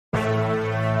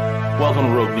Welcome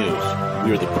to Rogue News.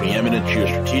 We are the preeminent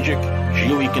geostrategic,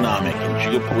 geoeconomic, and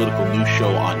geopolitical news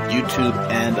show on YouTube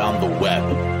and on the web.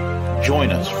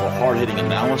 Join us for hard-hitting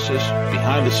analysis,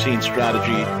 behind-the-scenes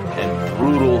strategy, and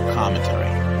brutal commentary.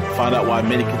 Find out why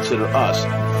many consider us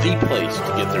the place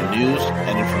to get their news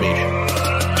and information.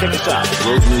 Check us out at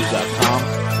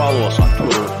roguenews.com. Follow us on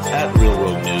Twitter at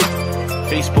RealRogueNews,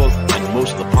 Facebook, and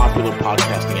most of the popular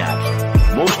podcasting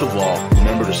apps. Most of all,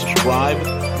 remember to subscribe,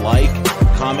 like,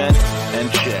 comment,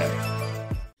 and share.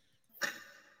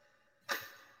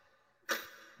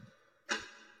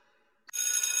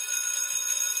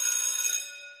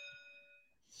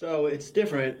 So it's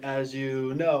different, as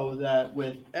you know, that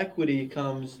with equity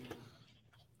comes...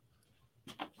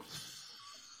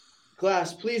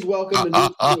 Class, please welcome the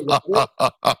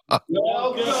new...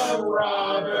 Welcome,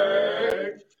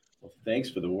 Robert! Well,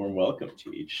 thanks for the warm welcome,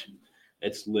 Teach.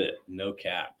 It's lit, no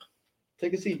cap.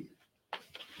 Take a seat.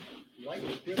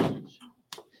 White privilege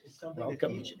is something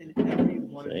Welcome. that each and every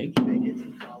one of you bigots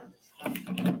and colonists.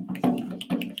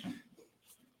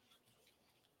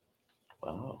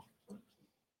 Wow.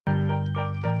 Oh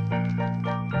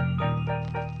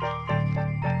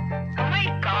my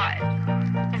God,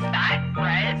 is that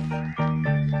Rez?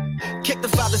 Kick the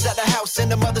fathers out the house,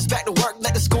 send the mothers back to work.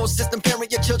 Let the school system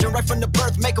parent your children right from the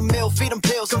birth. Make them meal, feed them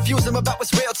pills, confuse them about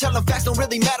what's real. Tell them facts don't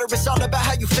really matter, it's all about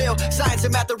how you feel. Science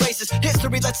and math erases,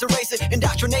 history let's erase it.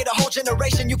 Indoctrinate a whole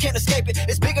generation, you can't escape it.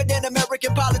 It's bigger than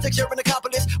American politics, you're an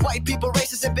accomplice. White people,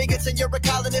 racists and bigots, and you're a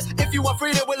colonist. If you want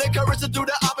freedom, we'll encourage to do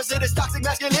the opposite. It's toxic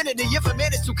masculinity, if a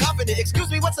man is too confident. Excuse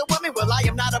me, what's a woman? Well, I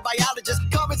am not a biologist.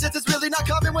 Common sense is really not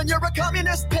common when you're a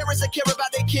communist. Parents that care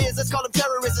about their kids, let's call them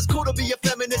terrorists. It's cool to be a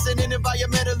feminist and an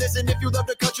environmentalist. And if you love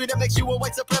the country, that makes you a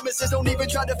white supremacist. Don't even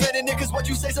try to fit in it, cause what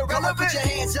you say's irrelevant. Put your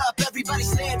hands up, everybody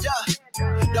stand up.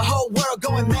 The whole world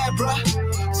going mad, bruh.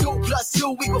 2 +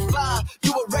 2 = 5.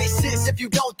 You a racist if you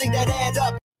don't think that add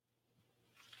up.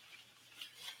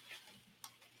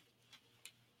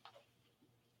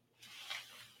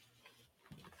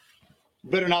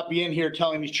 Better not be in here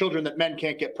telling these children that men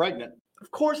can't get pregnant.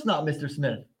 Of course not, Mr.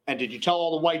 Smith. And did you tell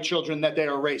all the white children that they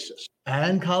are racist?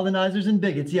 And colonizers and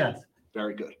bigots, yes.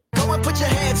 Very good. Go and put your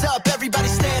hands up, everybody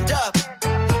stand up.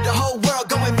 The whole world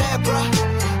going mad, bruh.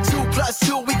 2 +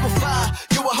 2 = 5.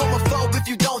 You a homophobe if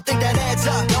you don't think that adds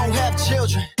up. Don't have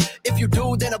children. If you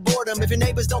do, then abort them. If your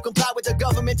neighbors don't comply with the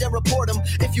government, then report them.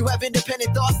 If you have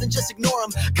independent thoughts, then just ignore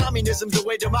them. Communism's the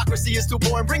way, democracy is too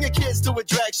boring. Bring your kids to a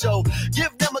drag show.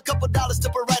 Give them a couple dollars to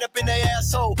put right up in their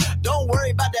asshole. Don't worry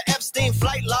about the Epstein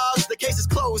flight logs. The case is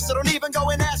closed, so don't even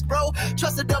go and ask, bro.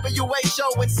 Trust the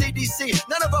WHO and CDC.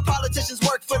 None of our politicians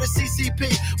work for the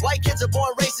CCP. White kids are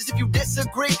born racist. If you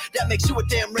disagree, that makes you a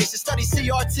damn racist. Study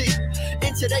CRT.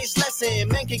 In today's lesson,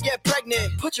 men can get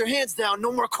pregnant. Put your hands down,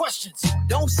 no more questions.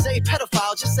 Don't say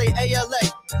pedophile, just say ALA.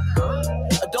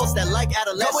 Adults that like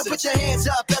adolescents. Go and put your hands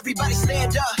up, everybody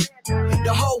stand up.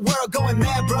 The whole world going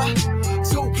mad, bruh.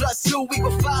 2 + 2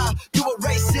 = 5. You a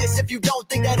racist if you don't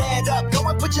think that add up. Go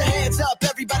and put your hands up,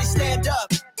 everybody stand up.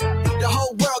 The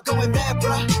whole world going mad,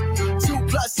 bruh. 2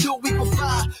 + 2 =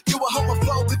 5. You a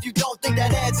homophobe if you don't think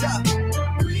that adds up.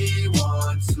 We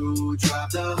want to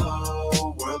drive the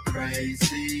whole world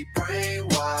crazy.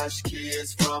 Brainwash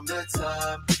kids from the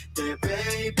time they're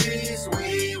babies.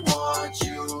 We want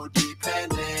you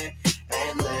dependent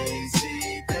and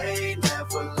lazy. They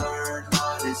never learn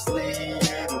honestly.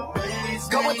 It amazes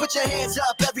me. Go and put your hands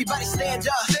up, everybody stand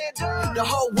up. The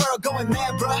whole world going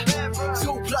mad, bruh.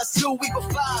 2 + 2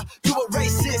 = 5. You a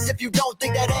racist if you don't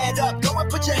think that add up. Go and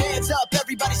put your hands up,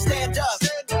 everybody stand up.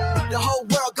 The whole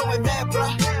world going mad,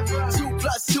 bruh. 2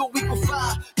 + 2 =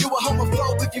 5. You a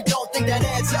homophobe if you don't think that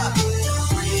adds up.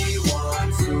 We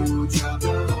want to drive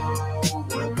the whole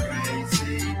world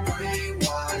crazy.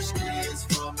 Brainwash kids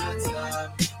from the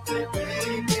time they're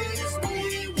babies. We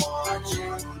want you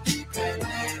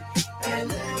dependent and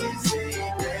lazy.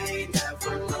 They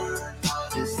never learn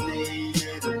honestly.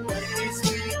 It amazes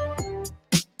me.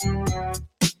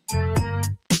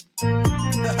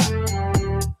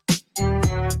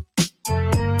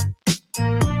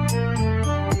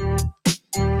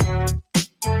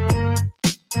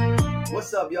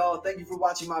 What's up, y'all? Thank you for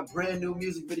watching my brand new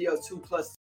music video, 2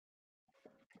 +.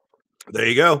 There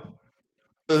you go.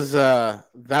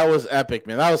 That was epic,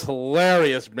 man. That was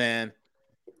hilarious, man.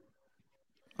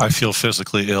 I feel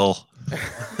physically ill.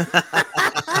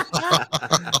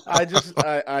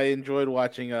 I enjoyed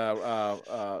watching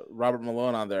Robert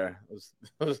Malone on there.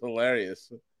 It was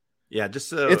hilarious. Yeah,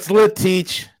 just it's lit.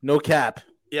 Teach no cap.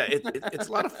 Yeah, it's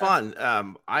a lot of fun.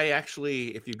 I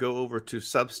actually, if you go over to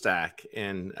Substack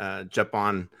and jump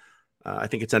on I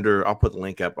think it's under, I'll put the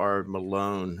link up, R.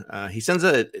 Malone. He sends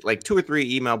like 2 or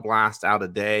 3 email blasts out a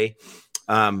day.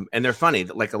 And they're funny.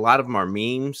 Like a lot of them are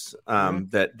memes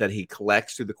that he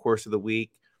collects through the course of the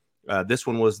week. This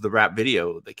one was the rap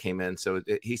video that came in. So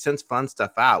he sends fun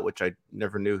stuff out, which I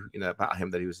never knew about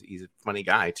him, that he's a funny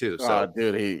guy too. So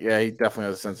dude, he definitely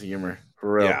has a sense of humor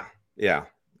for real. Yeah.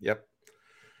 Yep.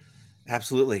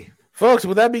 Absolutely. Folks,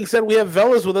 with that being said, we have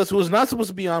Veles with us, who is not supposed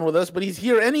to be on with us, but he's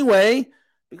here anyway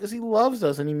because he loves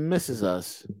us and he misses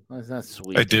us. Oh, isn't that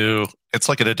sweet? I do. It's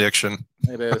like an addiction.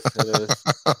 It is.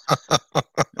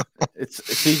 It's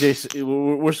CJ.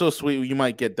 We're so sweet. You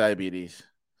might get diabetes.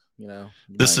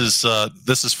 This is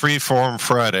Freeform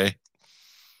Friday.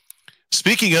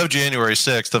 Speaking of January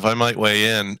 6th, if I might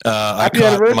weigh in, happy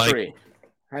anniversary.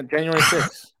 January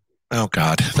 6th. Oh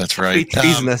God, that's right.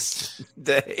 Treasonous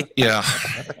day. Yeah.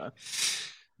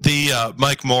 The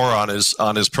Mike Moore on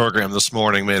his program this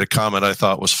morning made a comment I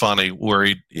thought was funny, where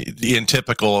he in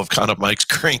typical of kind of Mike's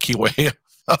cranky way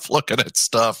of looking at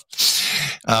stuff.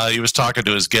 He was talking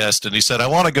to his guest, and he said, "I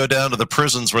want to go down to the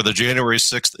prisons where the January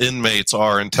 6th inmates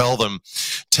are and tell them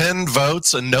 10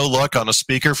 votes and no luck on a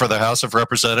speaker for the House of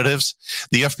Representatives.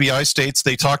 The FBI states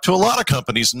they talk to a lot of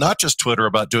companies, not just Twitter,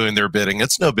 about doing their bidding.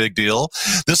 It's no big deal.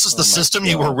 This is the system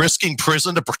you were risking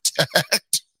prison to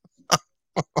protect."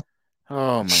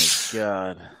 Oh my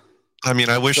God. I mean,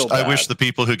 I wish the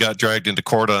people who got dragged into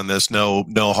court on this no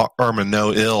harm and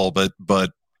no ill, but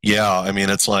yeah, I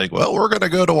mean, it's like, well, we're going to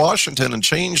go to Washington and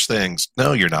change things.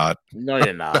 No, you're not. No,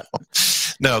 you're not.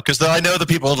 No, because I know the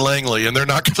people in Langley, and they're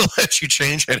not going to let you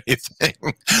change anything.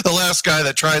 The last guy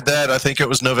that tried that, I think it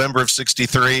was November of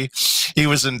 '63. He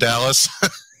was in Dallas.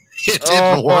 It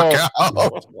didn't work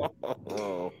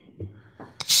out.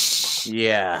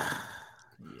 Yeah.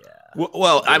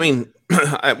 Well, I mean,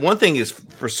 one thing is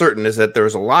for certain is that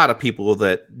there's a lot of people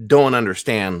that don't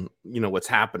understand, what's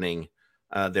happening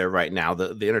there right now,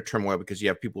 the inner turmoil, because you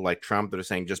have people like Trump that are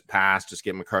saying just pass, just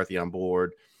get McCarthy on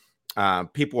board.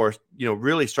 People are,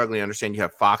 really struggling to understand. You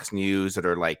have Fox News that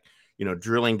are like,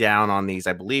 drilling down on these,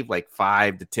 I believe, like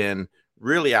 5 to 10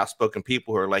 really outspoken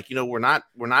people who are like, we're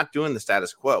not doing the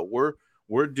status quo.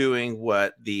 We're doing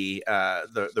what the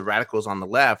radicals on the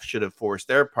left should have forced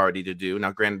their party to do.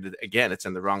 Now, granted, again, it's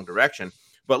in the wrong direction,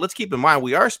 but let's keep in mind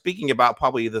we are speaking about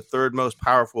probably the third most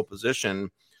powerful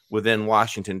position within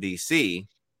Washington, D.C.,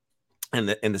 and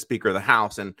the Speaker of the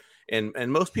House. And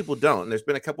most people don't. And there's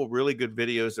been a couple really good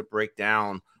videos that break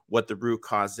down what the root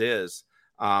cause is.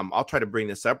 I'll try to bring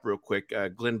this up real quick.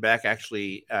 Glenn Beck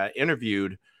actually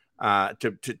interviewed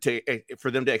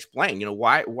for them to explain,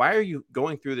 why are you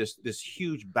going through this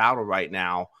huge battle right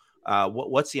now?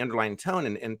 What's the underlying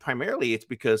tone? And primarily it's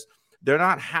because they're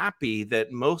not happy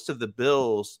that most of the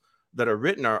bills that are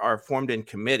written are formed in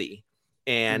committee.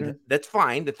 And that's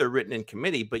fine that they're written in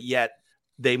committee, but yet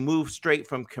they move straight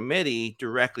from committee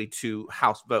directly to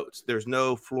House votes. There's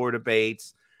no floor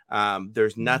debates.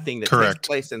 There's nothing that takes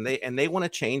place, and they want to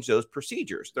change those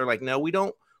procedures. They're like, no, we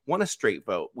don't want a straight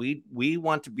vote. We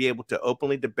want to be able to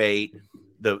openly debate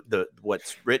the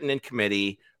what's written in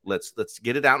committee. Let's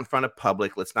get it out in front of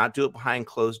public. Let's not do it behind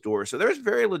closed doors. So there's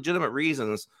very legitimate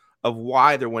reasons of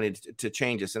why they're wanting to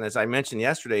change this. And as I mentioned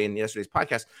yesterday in yesterday's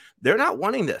podcast, they're not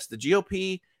wanting this. The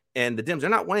GOP and the Dems, they're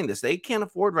not wanting this. They can't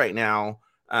afford right now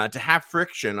to have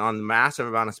friction on the massive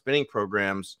amount of spending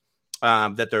programs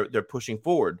that they're pushing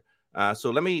forward. So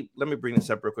let me bring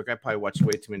this up real quick. I probably watched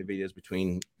way too many videos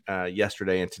between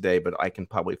yesterday and today, but I can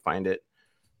probably find it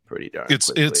pretty darn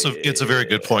quickly. It's a very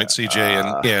good point,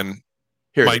 CJ, and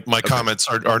my comments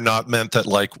are not meant that,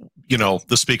 like,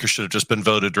 the speaker should have just been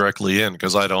voted directly in,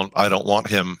 because I don't want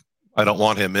him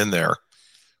in there.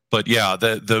 But yeah,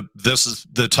 this is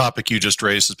the topic you just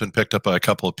raised has been picked up by a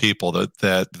couple of people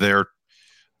that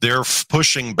they're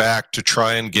pushing back to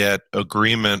try and get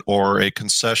agreement or a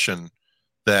concession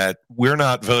that we're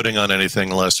not voting on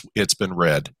anything unless it's been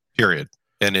read, period.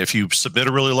 And if you submit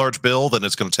a really large bill, then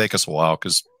it's going to take us a while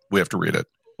because we have to read it.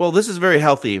 Well, this is very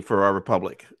healthy for our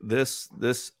republic. This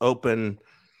open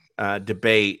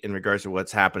debate in regards to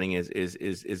what's happening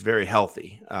is very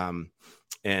healthy.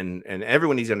 And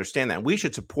everyone needs to understand that. We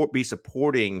should be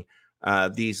supporting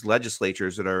these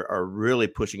legislatures that are really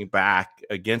pushing back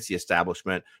against the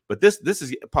establishment. But this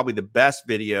is probably the best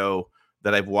video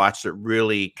that I've watched that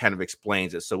really kind of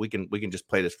explains it. So we can just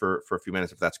play this for a few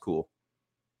minutes if that's cool.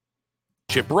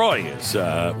 Chip Roy is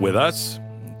with us.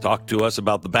 Talk to us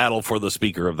about the battle for the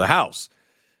Speaker of the House.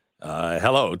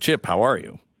 Hello, Chip. How are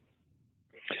you?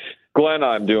 Glenn,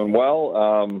 I'm doing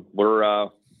well. We're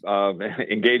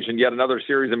engaged in yet another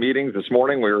series of meetings this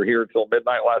morning. We were here till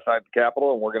midnight last night at the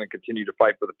Capitol, and we're going to continue to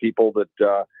fight for the people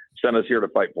that sent us here to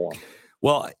fight for them.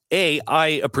 Well,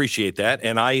 I appreciate that,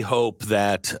 and I hope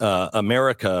that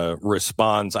America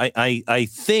responds. I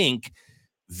think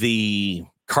the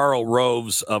Karl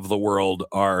Roves of the world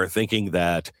are thinking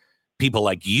that people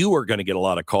like you are going to get a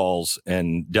lot of calls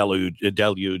and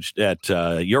deluged at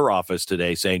your office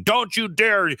today saying, "Don't you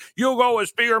dare! You go with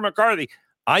Speaker McCarthy."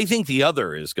 I think the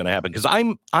other is going to happen because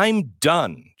I'm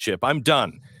done, Chip. I'm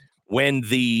done. When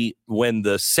the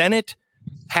Senate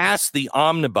passed the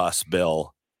omnibus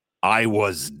bill, I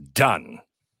was done.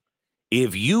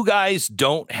 If you guys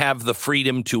don't have the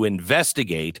freedom to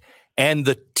investigate and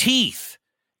the teeth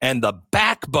and the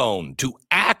backbone to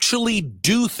actually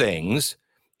do things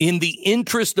in the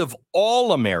interest of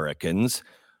all Americans,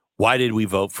 why did we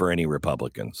vote for any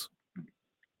Republicans?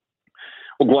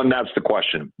 Well, Glenn, that's the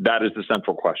question. That is the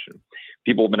central question.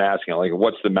 People have been asking, like,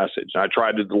 what's the message? And I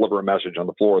tried to deliver a message on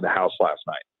the floor of the House last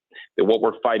night that what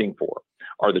we're fighting for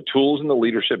are the tools and the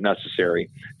leadership necessary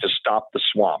to stop the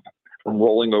swamp from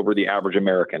rolling over the average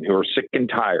American who are sick and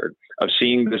tired of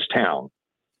seeing this town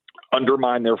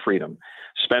undermine their freedom,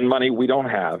 spend money we don't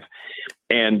have,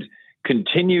 and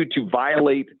continue to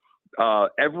violate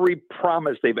every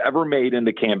promise they've ever made in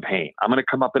the campaign. I'm going to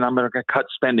come up and I'm going to cut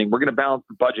spending. We're going to balance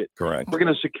the budget. Correct. We're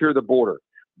going to secure the border.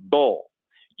 Bull.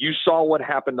 You saw what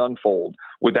happened unfold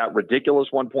with that ridiculous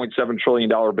 $1.7 trillion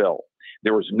bill.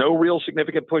 There was no real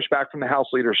significant pushback from the House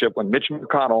leadership when Mitch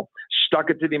McConnell stuck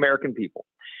it to the American people,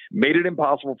 made it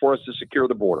impossible for us to secure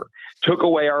the border, took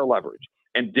away our leverage,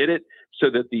 and did it so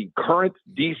that the current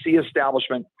D.C.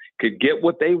 establishment could get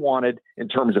what they wanted in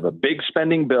terms of a big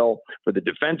spending bill for the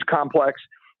defense complex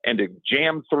and to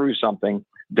jam through something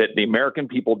that the American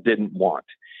people didn't want.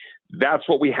 That's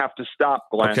what we have to stop,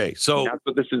 Glenn. Okay, so that's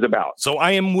what this is about. So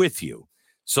I am with you.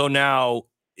 So now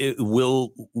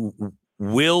will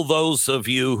those of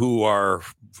you who are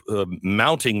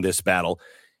mounting this battle,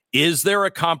 is there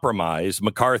a compromise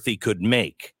McCarthy could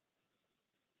make?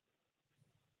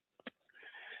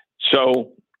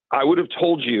 So I would have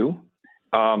told you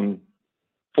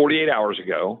 48 hours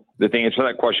ago that the answer to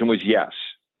that question was yes.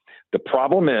 The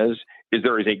problem is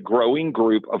there is a growing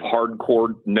group of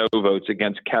hardcore no votes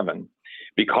against Kevin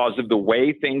because of the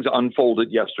way things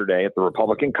unfolded yesterday at the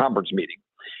Republican conference meeting,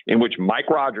 in which Mike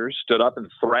Rogers stood up and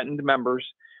threatened members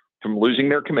from losing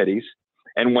their committees.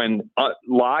 And when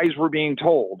lies were being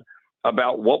told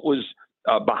about what was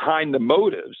behind the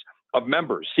motives of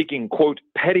members seeking, quote,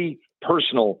 petty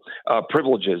personal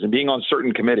privileges and being on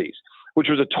certain committees, which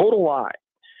was a total lie,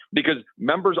 because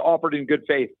members offered in good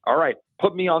faith, all right,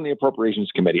 put me on the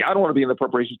Appropriations Committee. I don't want to be in the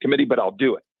Appropriations Committee, but I'll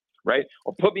do it, right?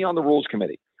 Or put me on the Rules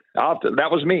Committee. That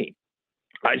was me.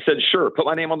 I said, sure, put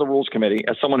my name on the Rules Committee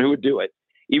as someone who would do it,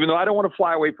 even though I don't want to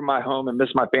fly away from my home and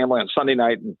miss my family on Sunday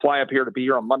night and fly up here to be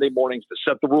here on Monday mornings to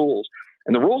set the rules.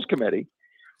 And the Rules Committee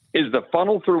is the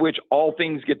funnel through which all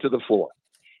things get to the floor.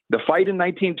 The fight in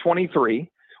 1923,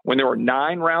 when there were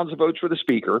 9 rounds of votes for the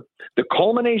Speaker, the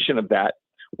culmination of that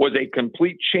was a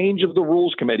complete change of the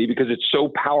Rules Committee because it's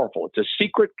so powerful. It's a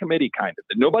secret committee kind of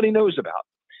that nobody knows about,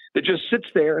 that just sits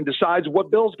there and decides what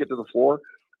bills get to the floor,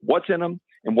 what's in them,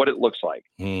 and what it looks like.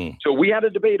 So we had a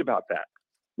debate about that.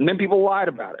 And then people lied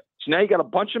about it. So now you got a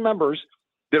bunch of members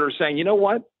that are saying, you know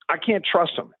what? I can't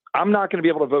trust him. I'm not going to be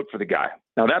able to vote for the guy.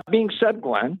 Now, that being said,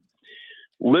 Glenn,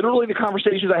 literally the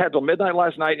conversations I had till midnight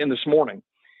last night and this morning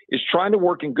is trying to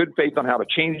work in good faith on how to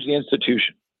change the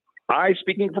institution. I,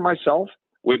 speaking for myself,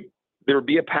 there would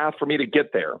be a path for me to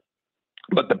get there.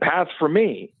 But the path for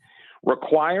me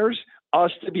requires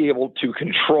us to be able to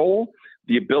control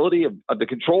the ability of the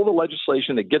control of the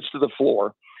legislation that gets to the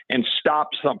floor and stop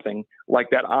something like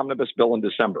that omnibus bill in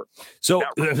December. So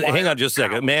hang on just a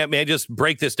second. May I just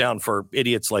break this down for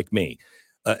idiots like me?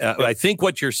 I think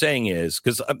what you're saying is,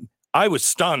 because I was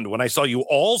stunned when I saw you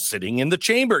all sitting in the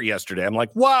chamber yesterday. I'm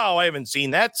like, wow, I haven't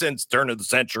seen that since turn of the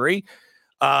century.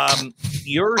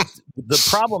 The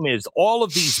problem is all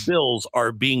of these bills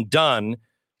are being done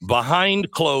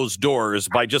behind closed doors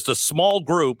by just a small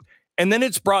group, and then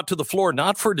it's brought to the floor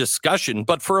not for discussion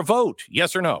but for a vote,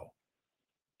 yes or no.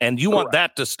 And you want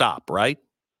that to stop, right?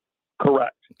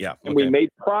 Correct. Yeah. And we made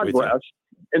progress.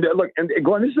 And look, and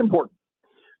Glenn, this is important.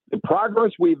 The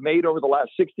progress we've made over the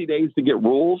last 60 days to get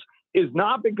rules is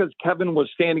not because Kevin was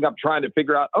standing up trying to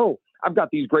figure out, oh, I've got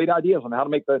these great ideas on how to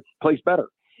make the place better.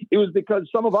 It was because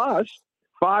some of us,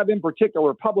 5 in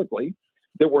particular publicly,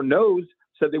 that were no's,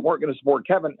 said they weren't going to support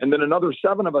Kevin. And then another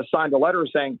 7 of us signed a letter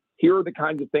saying, here are the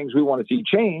kinds of things we want to see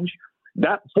change.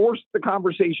 That forced the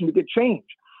conversation to get changed.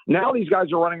 Now these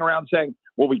guys are running around saying,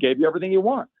 well, we gave you everything you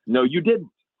want. No, you didn't.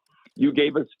 You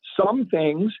gave us some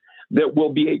things that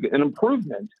will be an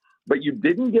improvement, but you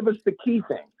didn't give us the key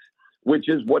things, which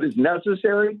is what is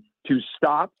necessary to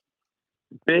stop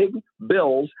big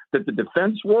bills that the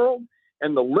defense world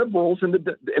and the liberals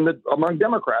among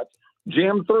Democrats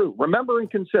jam through. Remember and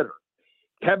consider,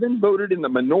 Kevin voted in the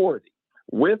minority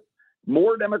with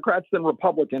more Democrats than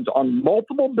Republicans on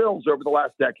multiple bills over the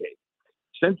last decade.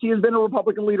 Since he has been in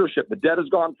Republican leadership, the debt has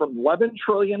gone from 11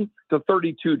 trillion to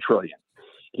 32 trillion.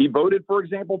 He voted, for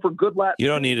example, for good Latin. You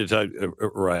don't need to talk.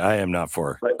 Right. I am not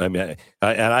for. Right. I mean,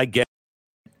 I get.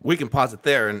 We can pause it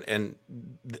there, and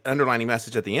the underlining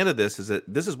message at the end of this is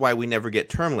that this is why we never get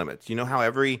term limits. You know how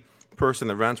every person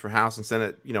that runs for House and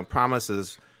Senate,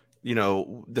 promises,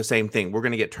 the same thing. We're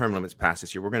going to get term limits passed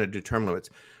this year. We're going to do term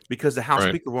limits because the House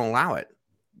Speaker won't allow it.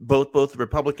 Both the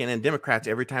Republican and Democrats,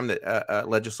 every time that a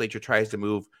legislature tries to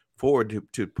move forward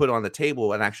to put on the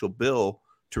table an actual bill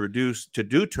to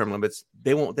do term limits,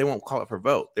 they won't call it for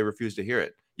vote. They refuse to hear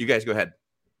it. You guys go ahead.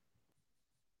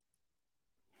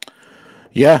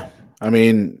 Yeah, I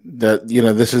mean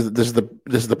this is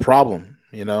the problem,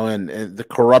 and the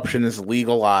corruption is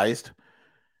legalized,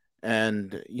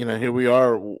 and here we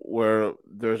are where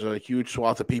there's a huge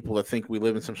swath of people that think we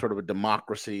live in some sort of a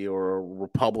democracy or a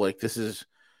republic. This is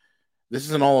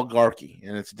an oligarchy,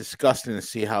 and it's disgusting to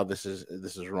see how this is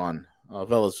run.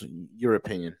 Veles, your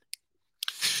opinion?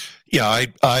 Yeah,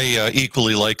 I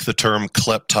equally like the term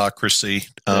kleptocracy.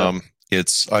 Yeah.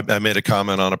 I made a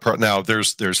comment on now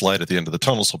there's light at the end of the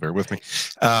tunnel, so bear with me.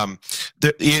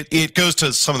 It goes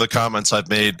to some of the comments I've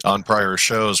made on prior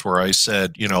shows where I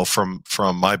said, from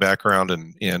my background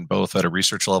and both at a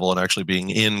research level and actually being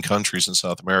in countries in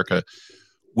South America,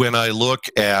 when I look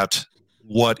at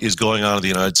what is going on in the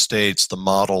United States, the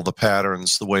model, the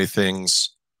patterns, the way things.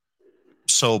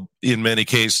 So in many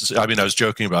cases, I was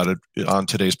joking about it on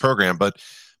today's program, but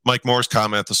Mike Moore's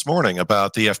comment this morning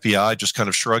about the FBI just kind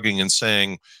of shrugging and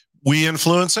saying, we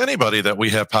influence anybody that we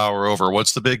have power over.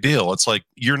 What's the big deal? It's like,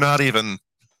 you're not even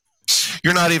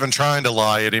trying to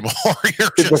lie anymore.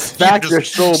 You're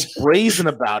so brazen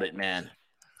about it, man.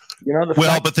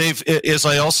 But they've, as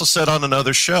I also said on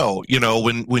another show,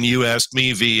 when you asked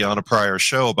me, V, on a prior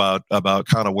show about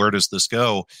kind of where does this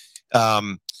go,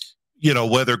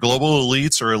 whether global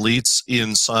elites or elites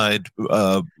inside,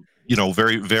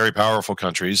 very, very powerful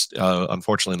countries,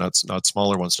 unfortunately not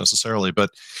smaller ones necessarily,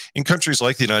 but in countries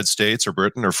like the United States or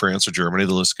Britain or France or Germany,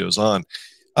 the list goes on.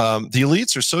 The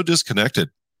elites are so disconnected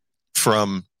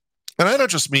from, and I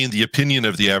don't just mean the opinion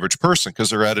of the average person, because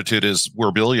their attitude is,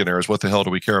 we're billionaires, what the hell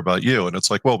do we care about you? And it's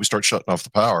like, well, we start shutting off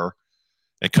the power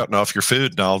and cutting off your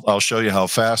food, and I'll show you how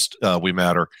fast we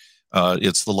matter.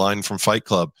 It's the line from Fight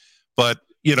Club. But,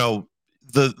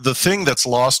 the thing that's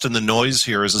lost in the noise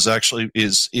here is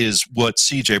what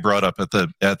CJ brought up at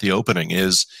the opening,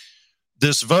 is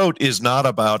this vote is not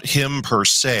about him per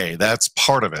se. That's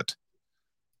part of it,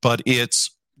 but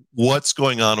it's what's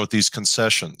going on with these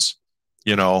concessions.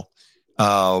 What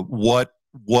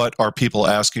are people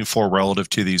asking for relative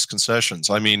to these concessions?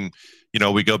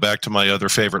 We go back to my other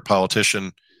favorite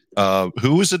politician,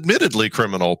 who was admittedly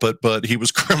criminal, but he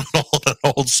was criminal in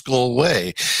an old school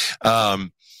way.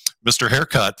 Mr.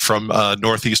 Haircut from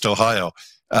Northeast Ohio,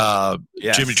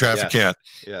 Jimmy Trafficant.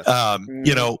 Yes.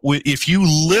 If you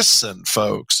listen,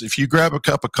 folks, if you grab a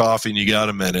cup of coffee and you got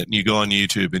a minute and you go on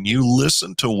YouTube and you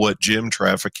listen to what Jim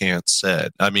Trafficant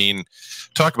said,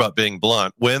 talk about being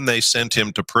blunt. When they sent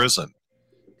him to prison,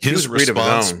 his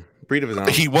response. Breed of his own.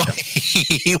 He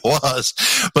was.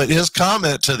 But his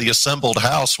comment to the assembled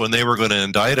House when they were going to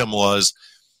indict him was,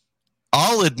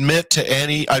 I'll admit to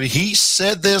he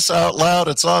said this out loud,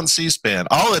 it's on C-SPAN,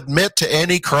 I'll admit to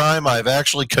any crime I've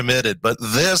actually committed, but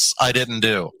this I didn't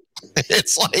do.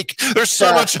 It's like, there's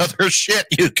so much other shit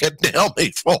you could nail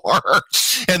me for.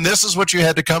 And this is what you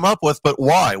had to come up with, but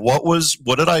why?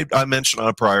 What did I mention on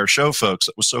a prior show, folks,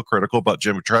 that was so critical about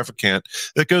Jim Trafficant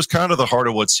that goes kind of the heart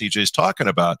of what CJ's talking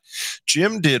about.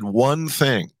 Jim did one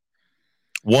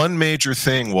major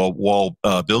thing while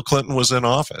Bill Clinton was in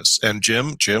office, and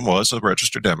Jim was a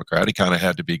registered Democrat. He kind of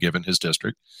had to be given his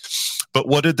district. But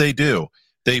what did they do?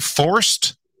 They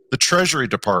forced the Treasury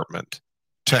Department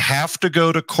to have to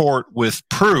go to court with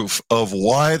proof of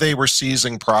why they were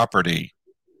seizing property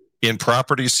in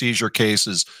property seizure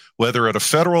cases, whether at a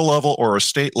federal level or a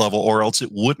state level, or else it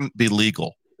wouldn't be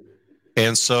legal.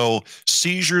 And so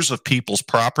seizures of people's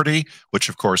property, which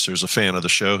of course there's a fan of the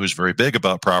show who's very big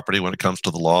about property when it comes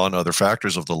to the law and other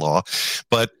factors of the law,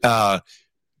 but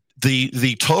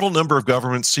the total number of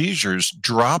government seizures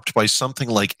dropped by something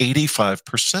like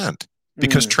 85%.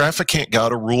 because Trafficant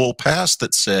got a rule passed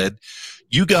that said,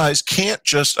 you guys can't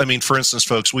just, I mean, for instance,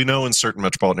 folks, we know in certain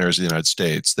metropolitan areas of the United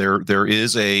States, there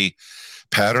is a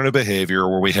pattern of behavior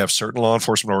where we have certain law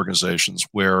enforcement organizations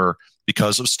where,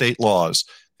 because of state laws,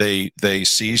 they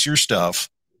seize your stuff,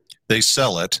 they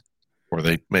sell it, or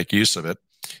they make use of it.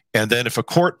 And then if a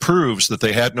court proves that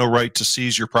they had no right to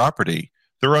seize your property,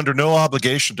 they're under no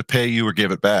obligation to pay you or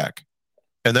give it back.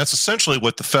 And that's essentially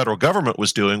what the federal government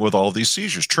was doing with all of these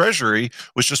seizures. Treasury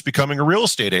was just becoming a real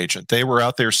estate agent. They were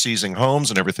out there seizing homes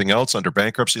and everything else under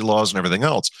bankruptcy laws and everything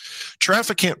else.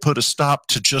 Trafficant put a stop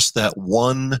to just that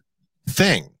one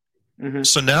thing.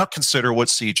 So now consider what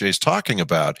CJ's talking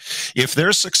about. If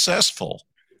they're successful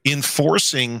in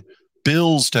forcing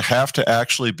bills to have to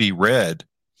actually be read,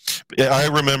 I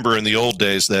remember in the old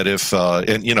days that if,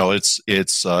 and you know, it's,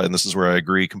 and this is where I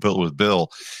agree completely with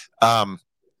Bill.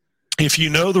 If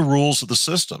you know the rules of the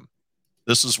system,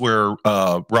 this is where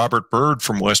Robert Byrd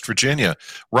from West Virginia,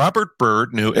 Robert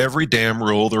Byrd knew every damn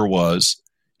rule there was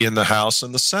in the House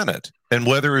and the Senate. And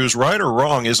whether he was right or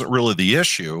wrong isn't really the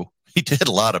issue. He did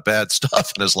a lot of bad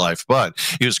stuff in his life, but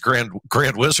he was grand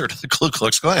wizard of the Ku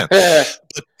Klux Klan.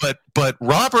 but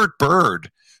Robert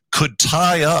Byrd could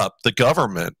tie up the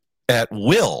government at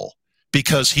will,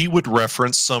 because he would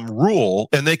reference some rule,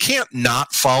 and they can't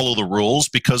not follow the rules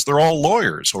because they're all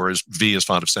lawyers, or as V is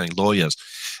fond of saying, lawyers.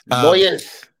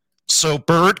 So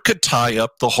Byrd could tie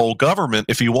up the whole government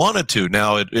if he wanted to.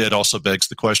 Now, it also begs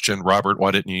the question, Robert,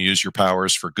 why didn't you use your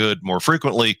powers for good more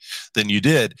frequently than you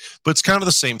did? But it's kind of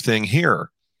the same thing here.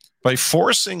 By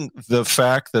forcing the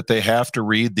fact that they have to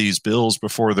read these bills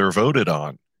before they're voted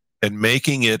on and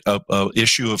making it a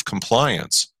issue of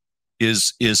compliance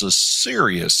is a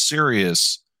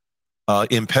serious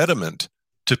impediment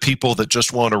to people that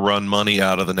just want to run money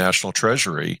out of the national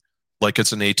treasury like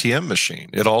it's an ATM machine.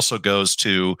 It also goes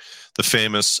to the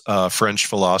famous French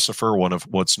philosopher, one of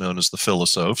what's known as the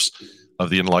philosophes of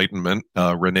the Enlightenment,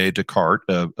 René Descartes.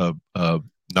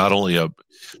 Not only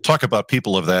talk about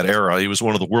people of that era, he was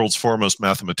one of the world's foremost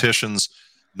mathematicians.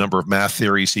 Number of math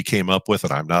theories he came up with,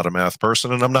 and I'm not a math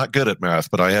person and I'm not good at math,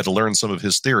 but I had to learn some of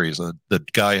his theories. The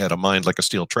guy had a mind like a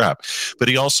steel trap, but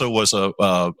he also was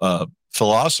a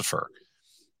philosopher.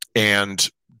 And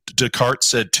Descartes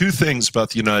said two things about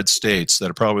the United States that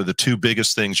are probably the two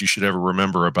biggest things you should ever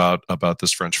remember about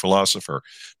this French philosopher.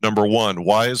 Number one,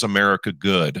 why is America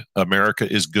good?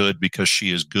 America is good because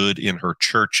she is good in her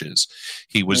churches.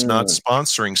 He was not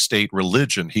sponsoring state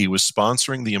religion. He was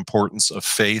sponsoring the importance of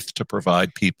faith to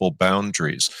provide people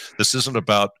boundaries. This isn't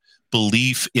about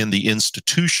belief in the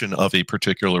institution of a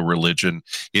particular religion.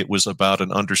 It was about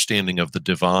an understanding of the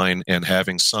divine and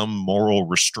having some moral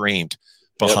restraint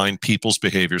behind people's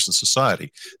behaviors in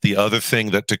society. The other thing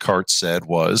that Descartes said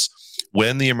was,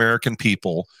 when the American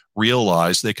people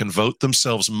realize they can vote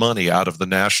themselves money out of the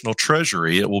national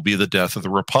treasury, it will be the death of the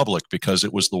republic, because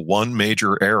it was the one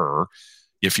major error,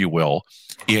 if you will,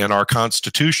 in our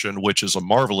Constitution, which is a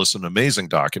marvelous and amazing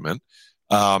document.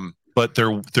 But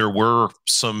there were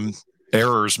some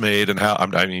errors made, and how,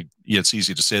 I mean, it's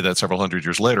easy to say that several hundred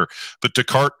years later, but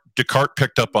Descartes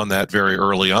picked up on that very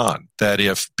early on, that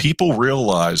if people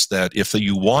realize that if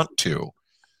you want to,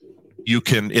 you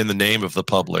can, in the name of the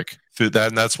public, through that,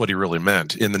 and that's what he really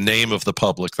meant, in the name of the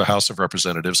public, the House of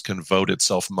Representatives can vote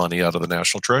itself money out of the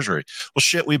national treasury. Well,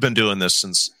 shit, we've been doing this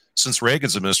since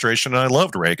Reagan's administration, and I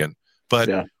loved Reagan,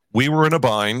 but we were in a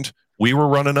bind, we were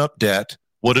running up debt.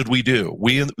 What did we do?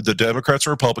 The Democrats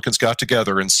and Republicans got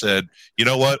together and said, you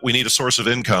know what? We need a source of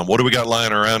income. What do we got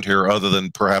lying around here other than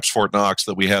perhaps Fort Knox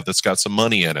that we have that's got some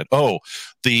money in it? Oh,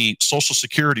 the Social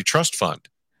Security Trust Fund.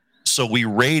 So we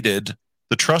raided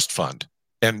the trust fund.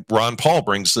 And Ron Paul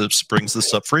brings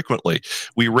this up frequently.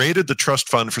 We raided the trust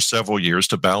fund for several years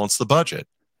to balance the budget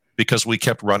because we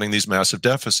kept running these massive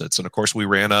deficits. And of course, we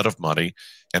ran out of money.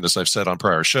 And as I've said on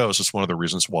prior shows, it's one of the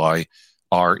reasons why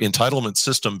our entitlement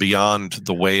system, beyond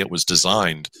the way it was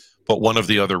designed, but one of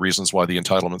the other reasons why the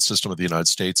entitlement system of the United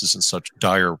States is in such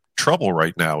dire trouble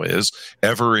right now is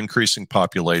ever-increasing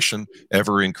population,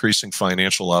 ever-increasing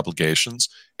financial obligations,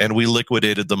 and we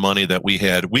liquidated the money that we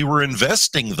had. We were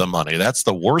investing the money. That's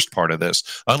the worst part of this.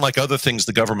 Unlike other things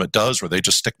the government does where they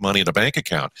just stick money in a bank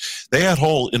account, they had a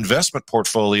whole investment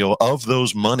portfolio of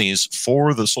those monies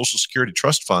for the Social Security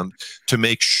Trust Fund to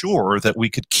make sure that we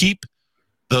could keep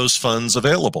those funds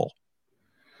available.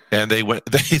 And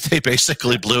they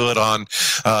basically blew it on,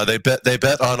 they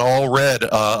bet on all red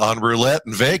on roulette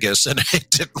in Vegas, and it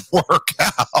didn't work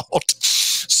out.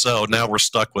 So now we're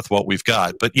stuck with what we've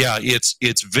got. But yeah,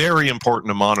 it's very important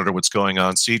to monitor what's going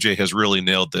on. CJ has really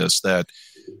nailed this, that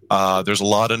There's a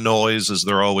lot of noise, as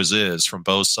there always is, from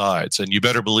both sides. And you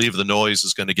better believe the noise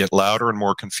is going to get louder and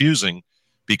more confusing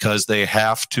because they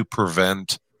have to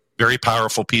prevent, very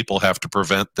powerful people have to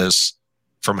prevent this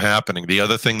from happening. The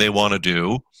other thing they want to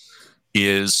do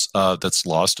is, that's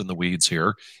lost in the weeds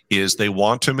here, is they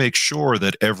want to make sure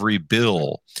that every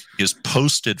bill is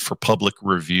posted for public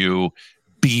review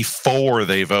before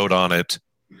they vote on it,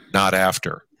 not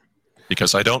after.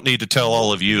 Because I don't need to tell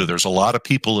all of you, there's a lot of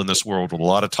people in this world with a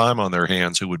lot of time on their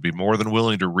hands who would be more than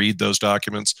willing to read those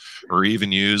documents or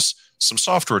even use some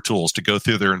software tools to go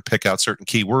through there and pick out certain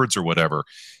keywords or whatever.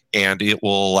 And it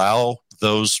will allow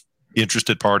those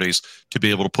interested parties to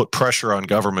be able to put pressure on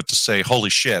government to say, holy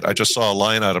shit, I just saw a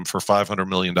line item for $500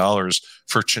 million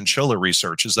for chinchilla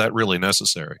research. Is that really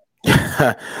necessary?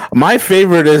 My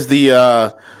favorite is the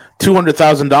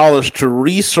 $200,000 to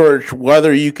research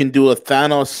whether you can do a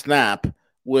Thanos snap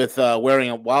with while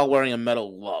wearing a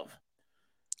metal glove.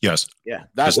 Yes. Yeah.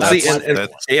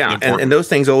 And those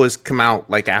things always come out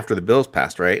like after the bill's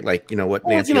passed, right? Like, you know what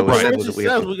Nancy always said was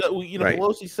that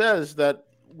Pelosi says that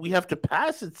we have to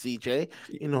pass it, CJ,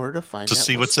 in order to find out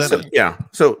see what's in it. Yeah.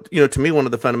 So, you know, to me, one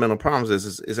of the fundamental problems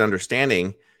is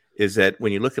understanding is that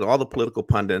when you look at all the political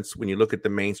pundits, when you look at the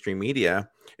mainstream media,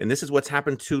 and this is what's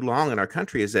happened too long in our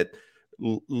country, is that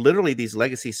literally these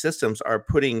legacy systems are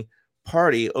putting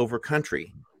party over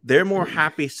country. They're more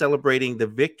happy celebrating the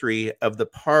victory of the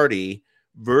party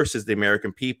versus the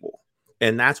American people.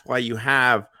 And that's why you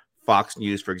have Fox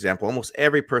News, for example. Almost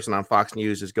every person on Fox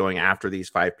News is going after these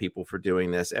 5 people for doing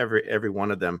this, every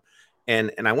one of them.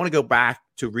 And I want to go back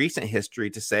to recent history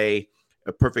to say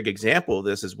a perfect example of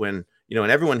this is when, you know,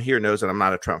 and everyone here knows that I'm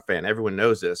not a Trump fan. Everyone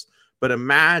knows this. But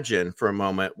imagine for a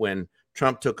moment when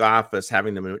Trump took office,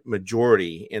 having the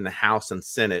majority in the House and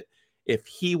Senate, if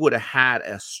he would have had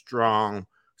a strong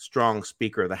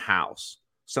Speaker of the House,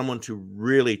 someone to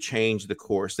really change the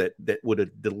course that would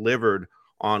have delivered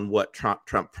on what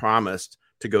Trump promised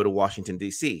to go to Washington,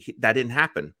 D.C. That didn't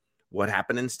happen. What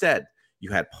happened instead?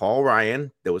 You had Paul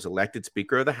Ryan that was elected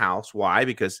Speaker of the House. Why?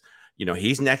 Because, you know,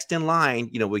 he's next in line.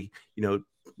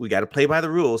 We got to play by the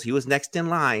rules. He was next in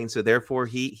line, so therefore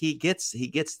he gets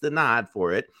the nod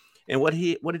for it. And what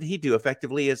did he do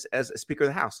effectively as a Speaker of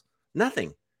the House?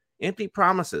 Nothing. Empty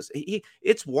promises.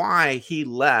 It's why he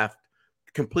left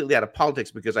completely out of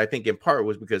politics, because I think in part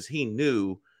was because he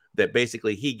knew that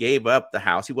basically he gave up the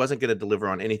House. He wasn't going to deliver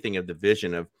on anything of the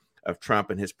vision of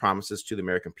Trump and his promises to the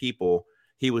American people.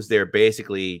 He was there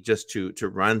basically just to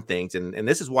run things. And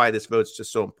this is why this vote's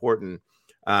just so important.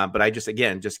 But I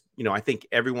I think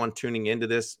everyone tuning into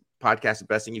this podcast, the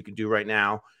best thing you can do right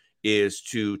now is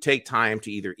to take time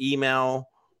to either email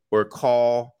or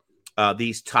call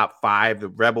these top 5, the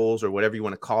rebels or whatever you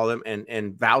want to call them,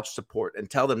 and vouch support and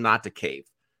tell them not to cave.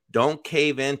 Don't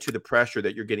cave into the pressure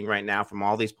that you're getting right now from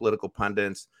all these political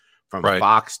pundits, from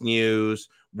Fox News.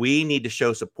 We need to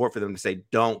show support for them to say,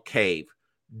 don't cave.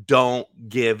 Don't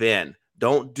give in.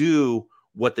 Don't do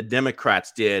what the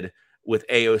Democrats did with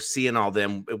AOC and all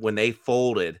them when they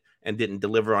folded and didn't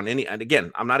deliver on any. And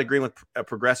again, I'm not agreeing with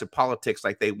progressive politics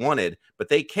like they wanted, but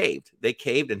they caved. They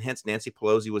caved, and hence Nancy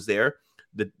Pelosi was there.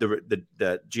 The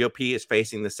GOP is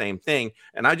facing the same thing.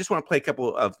 And I just want to play a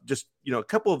couple of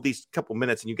these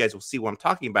minutes, and you guys will see what I'm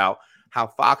talking about, how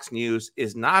Fox News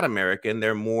is not American.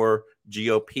 They're more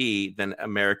GOP than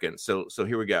American. So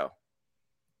here we go.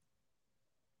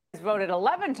 Voted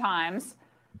 11 times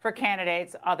for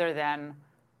candidates other than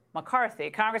McCarthy.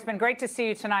 Congressman, great to see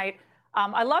you tonight.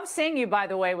 I love seeing you, by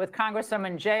the way, with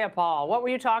Congresswoman Jayapal. What were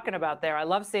you talking about there? I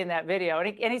love seeing that video.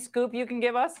 Any scoop you can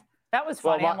give us? That was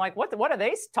funny. I'm like, what are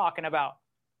they talking about?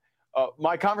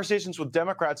 My conversations with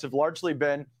Democrats have largely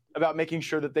been about making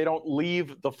sure that they don't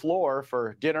leave the floor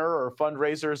for dinner or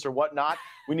fundraisers or whatnot.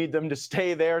 We need them to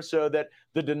stay there so that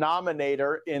the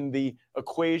denominator in the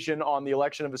equation on the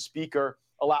election of a speaker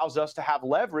allows us to have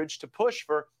leverage to push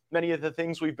for many of the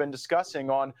things we've been discussing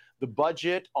on the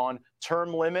budget, on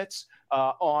term limits,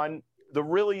 on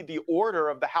the order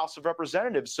of the House of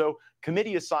Representatives. So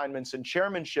committee assignments and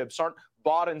chairmanships aren't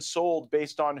bought and sold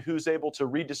based on who's able to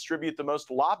redistribute the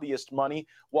most lobbyist money,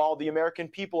 while the American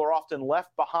people are often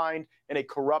left behind in a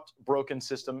corrupt, broken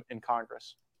system in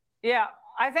Congress. Yeah,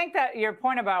 I think that your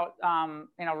point about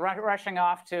rushing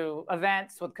off to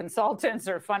events with consultants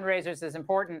or fundraisers is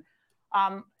important.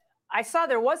 I saw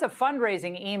there was a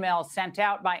fundraising email sent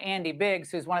out by Andy Biggs,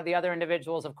 who's one of the other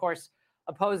individuals, of course,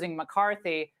 opposing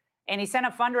McCarthy. And he sent a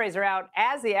fundraiser out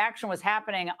as the action was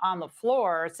happening on the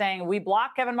floor, saying, we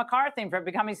blocked Kevin McCarthy from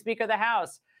becoming Speaker of the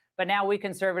House, but now we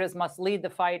conservatives must lead the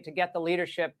fight to get the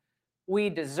leadership we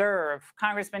deserve.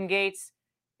 Congressman Gates,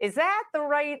 Is that the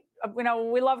right?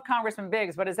 We love Congressman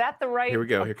Biggs, but is that the right? Here we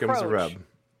go. Here comes the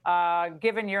rub.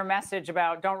 Given your message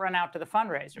about don't run out to the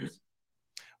fundraisers.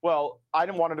 Well, I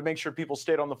wanted to make sure people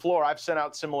stayed on the floor. I've sent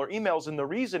out similar emails, and the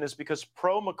reason is because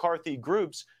pro-McCarthy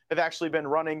groups have actually been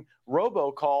running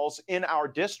robocalls in our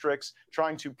districts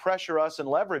trying to pressure us and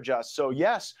leverage us. So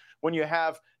yes, when you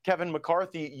have Kevin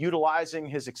McCarthy utilizing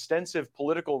his extensive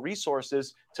political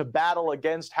resources to battle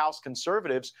against House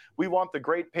conservatives, we want the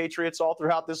great patriots all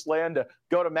throughout this land to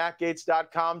go to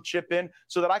mattgaetz.com, chip in,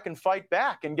 so that I can fight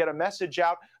back and get a message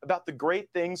out about the great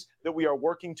things that we are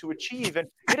working to achieve. And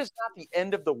it is not the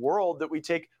end of the world that we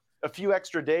take a few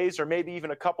extra days or maybe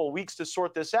even a couple of weeks to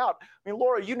sort this out. I mean,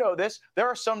 Laura, you know this. There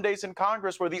are some days in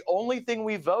Congress where the only thing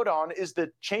we vote on is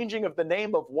the changing of the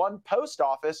name of one post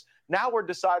office. Now we're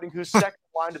deciding who's second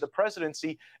in line to the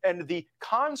presidency, and the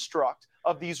construct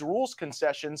of these rules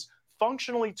concessions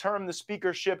functionally turn the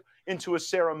speakership into a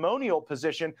ceremonial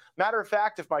position. Matter of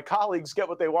fact, if my colleagues get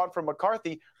what they want from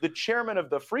McCarthy, the chairman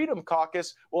of the Freedom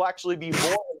Caucus will actually be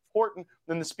more important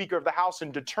than the Speaker of the House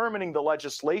in determining the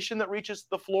legislation that reaches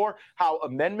the floor, how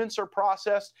amendments are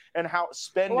processed, and how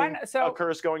spending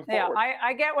occurs going forward. Yeah,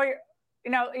 I get what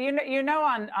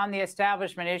on the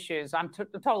establishment issues. I'm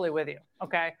totally with you.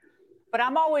 Okay. But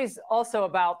I'm always also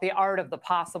about the art of the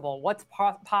possible. What's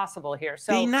possible here?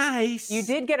 So be nice. You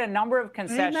did get a number of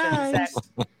concessions that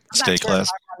stay classy.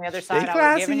 On the other side, I would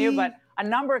have given you, but a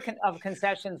number of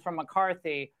concessions from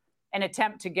McCarthy, an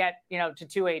attempt to get to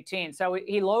 218. So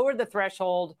he lowered the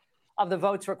threshold of the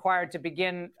votes required to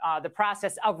begin the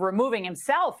process of removing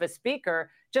himself as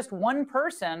speaker. Just one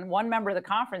person, one member of the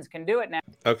conference can do it now.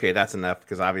 Okay, that's enough,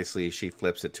 because obviously she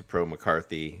flips it to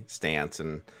pro-McCarthy stance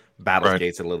and battles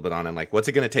Gates a little bit on him. Like, what's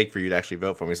it going to take for you to actually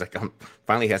vote for him? He's like,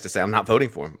 finally he has to say, I'm not voting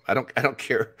for him. I don't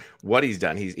care what he's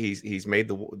done. He's made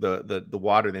the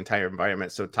water, the entire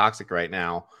environment so toxic right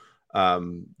now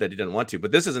that he doesn't want to.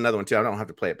 But this is another one too. I don't have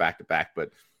to play it back to back,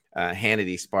 but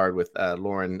Hannity sparred with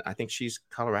Lauren. I think she's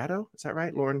Colorado. Is that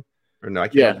right, Lauren? Or no, I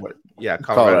can't remember what. Yeah,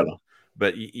 Colorado.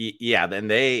 But yeah, then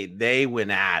they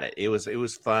went at it. It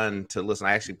was fun to listen.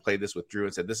 I actually played this with Drew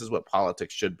and said, this is what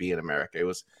politics should be in America. It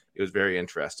was very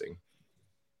interesting.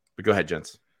 But go ahead,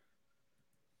 gents.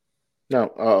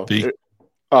 No.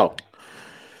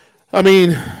 I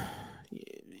mean,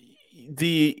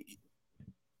 the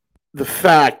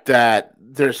fact that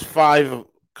there's 5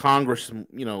 Congress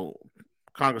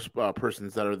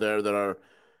persons that are there that are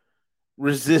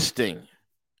resisting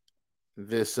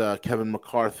this Kevin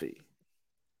McCarthy.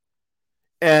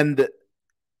 And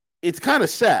it's kind of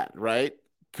sad, right?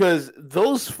 Because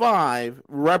those 5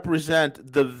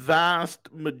 represent the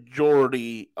vast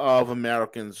majority of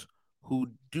Americans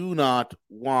who do not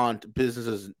want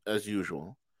business as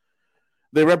usual.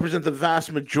 They represent the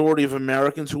vast majority of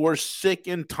Americans who are sick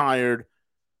and tired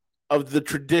of the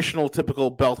traditional,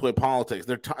 typical Beltway politics.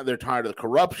 They're tired of the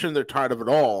corruption. They're tired of it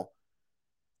all.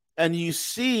 And you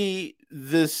see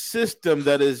this system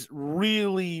that is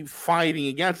really fighting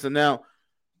against them. Now,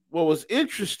 what was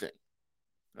interesting,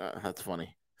 that's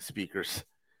funny, speakers.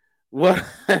 What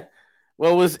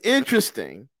was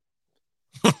interesting,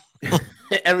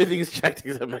 everything is checked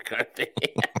except McCarthy.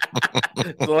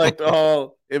 Select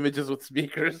all images with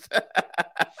speakers.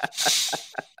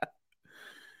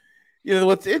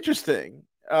 What's interesting,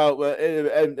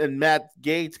 and Matt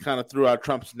Gaetz kind of threw out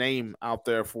Trump's name out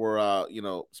there for,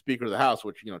 Speaker of the House,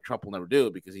 which, Trump will never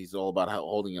do because he's all about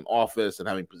holding an office and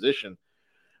having position.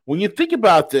 When you think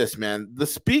about this, man, the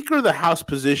Speaker of the House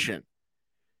position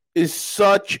is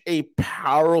such a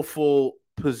powerful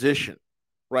position,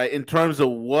 right? In terms of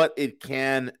what it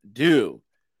can do.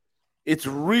 It's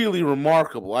really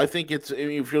remarkable. I think if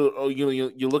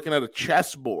you're looking at a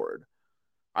chessboard,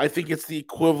 I think it's the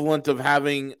equivalent of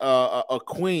having a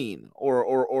queen or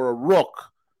a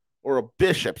rook or a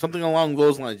bishop, something along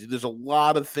those lines. There's a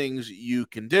lot of things you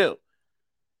can do.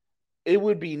 It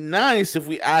would be nice if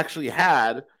we actually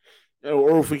had,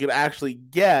 or if we could actually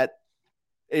get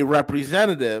a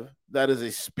representative that is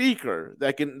a speaker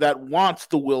that wants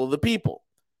the will of the people.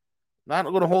 Not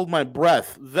going to hold my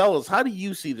breath. Veles, how do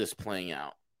you see this playing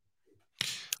out?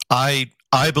 I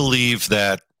believe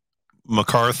that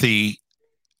McCarthy,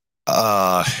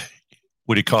 what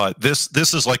do you call it?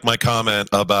 This is like my comment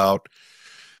about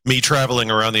me traveling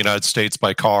around the United States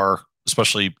by car,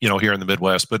 especially, here in the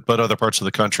Midwest, but other parts of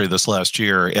the country this last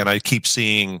year. And I keep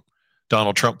seeing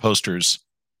Donald Trump posters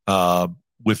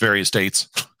with various dates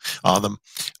on them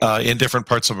in different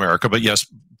parts of America, but yes,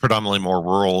 predominantly more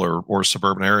rural or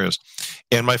suburban areas.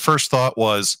 And my first thought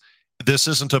was, this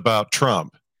isn't about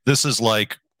Trump. This is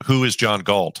like, who is John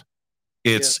Galt?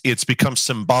 It's become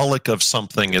symbolic of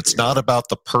something. It's not about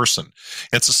the person.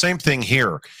 It's the same thing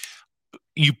here.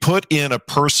 You put in a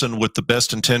person with the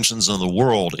best intentions in the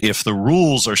world. If the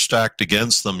rules are stacked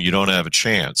against them, you don't have a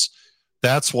chance.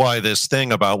 That's why this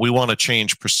thing about we want to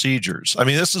change procedures. I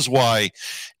mean, this is why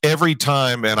every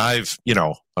time, and I've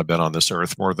been on this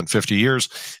earth more than 50 years.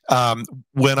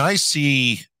 When I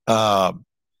see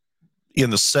in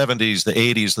the 70s, the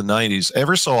 80s, the 90s,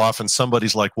 ever so often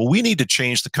somebody's like, well, we need to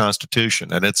change the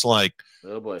Constitution. And it's like,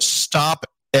 stop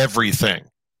everything.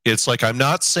 It's like, I'm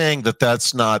not saying that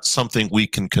that's not something we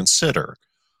can consider,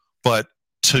 but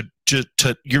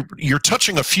you're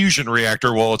touching a fusion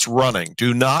reactor while it's running.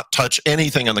 Do not touch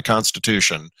anything in the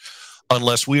Constitution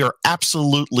unless we are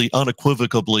absolutely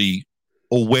unequivocally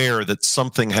aware that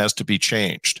something has to be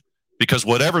changed, because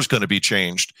whatever's going to be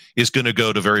changed is going to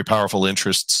go to very powerful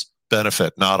interests'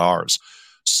 benefit, not ours.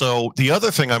 So the other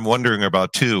thing I'm wondering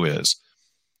about too is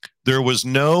there was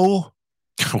no,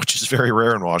 which is very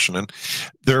rare in Washington,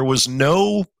 there was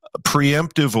no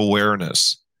preemptive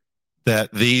awareness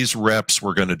that these reps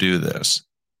were going to do this,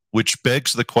 which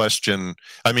begs the question.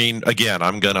 I mean, again,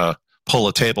 I'm going to pull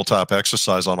a tabletop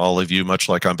exercise on all of you, much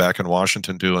like I'm back in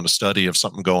Washington doing a study of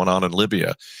something going on in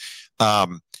Libya.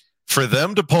 For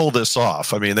them to pull this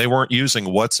off, I mean, they weren't using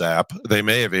WhatsApp. They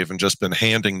may have even just been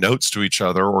handing notes to each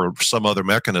other or some other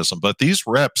mechanism. But these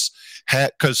reps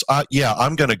had, because,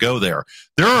 I'm going to go there.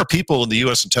 There are people in the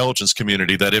U.S. intelligence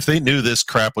community that if they knew this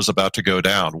crap was about to go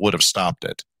down, would have stopped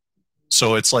it.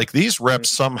 So it's like these reps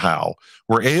somehow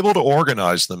were able to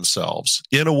organize themselves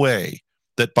in a way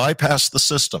that bypassed the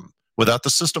system without the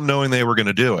system knowing they were going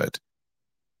to do it.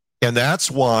 And that's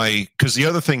why, because the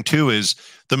other thing too is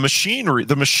the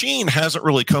machine hasn't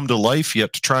really come to life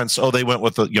yet to try and, they went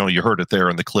with you heard it there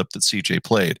in the clip that CJ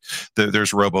played.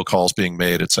 There's robocalls being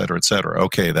made, et cetera, et cetera.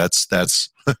 Okay, that's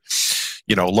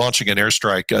launching an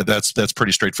airstrike, that's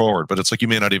pretty straightforward, but it's like you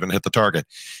may not even hit the target.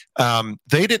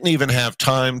 They didn't even have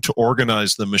time to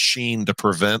organize the machine to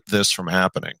prevent this from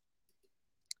happening.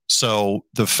 So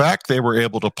the fact they were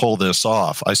able to pull this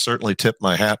off, I certainly tip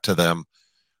my hat to them.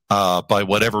 By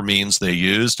whatever means they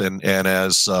used. And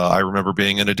as I remember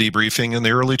being in a debriefing in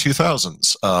the early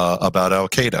 2000s about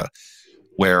Al-Qaeda,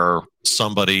 where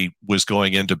somebody was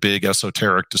going into big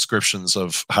esoteric descriptions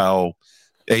of how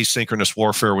asynchronous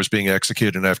warfare was being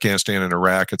executed in Afghanistan and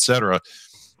Iraq, etc.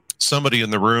 Somebody in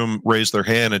the room raised their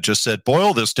hand and just said,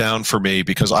 boil this down for me,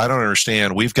 because I don't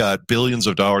understand. We've got billions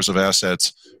of dollars of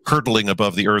assets hurtling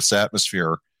above the Earth's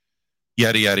atmosphere,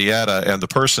 yada, yada, yada. And the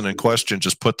person in question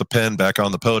just put the pen back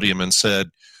on the podium and said,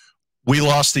 we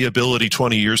lost the ability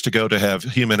 20 years ago to have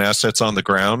human assets on the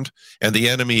ground, and the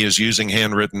enemy is using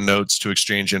handwritten notes to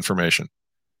exchange information.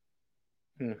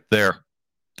 There.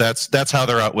 That's how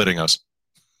they're outwitting us.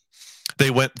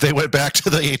 They went back to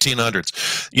the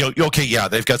 1800s.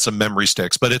 They've got some memory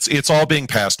sticks, but it's all being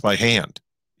passed by hand.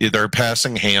 They're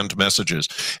passing hand messages.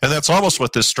 And that's almost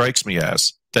what this strikes me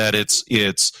as, that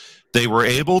they were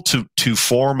able to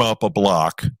form up a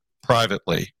block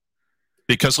privately,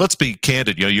 because let's be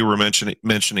candid. You were mentioning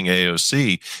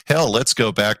AOC. Hell, let's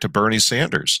go back to Bernie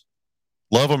Sanders.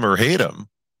 Love him or hate him,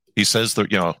 he says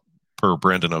per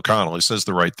Brendan O'Connell, he says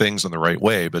the right things in the right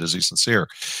way, but is he sincere?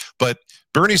 But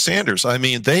Bernie Sanders, I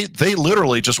mean, they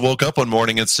literally just woke up one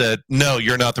morning and said, no,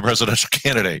 you're not the presidential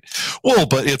candidate. Well,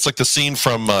 but it's like the scene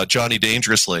from Johnny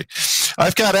Dangerously.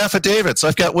 I've got affidavits.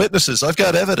 I've got witnesses. I've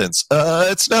got evidence.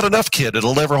 It's not enough, kid.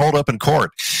 It'll never hold up in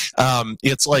court.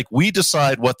 It's like we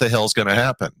decide what the hell's going to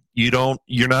happen.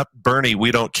 You're not Bernie.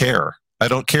 We don't care. I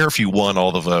don't care if you won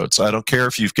all the votes. I don't care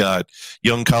if you've got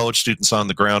young college students on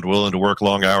the ground willing to work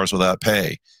long hours without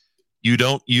pay. You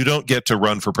don't get to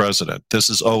run for president. This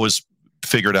is always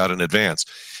figured out in advance.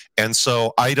 And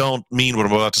so I don't mean what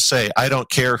I'm about to say. I don't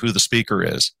care who the speaker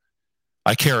is.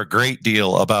 I care a great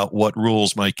deal about what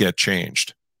rules might get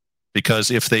changed, because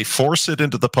if they force it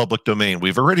into the public domain,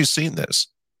 we've already seen this.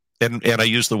 And I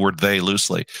use the word they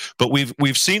loosely, but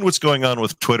we've seen what's going on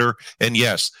with Twitter. And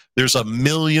yes, there's a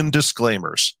million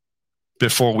disclaimers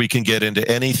before we can get into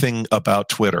anything about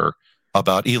Twitter,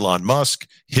 about Elon Musk,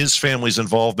 his family's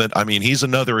involvement. I mean, he's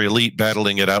another elite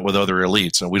battling it out with other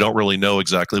elites, and we don't really know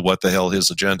exactly what the hell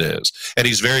his agenda is. And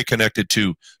he's very connected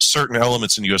to certain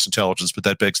elements in U.S. intelligence, but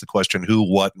that begs the question, who,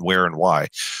 what, and where, and why.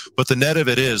 But the net of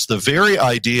it is, the very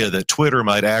idea that Twitter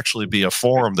might actually be a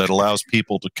forum that allows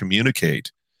people to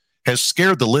communicate has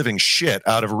scared the living shit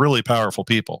out of really powerful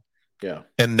people. Yeah.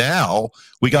 And now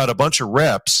we got a bunch of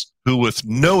reps who, with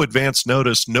no advance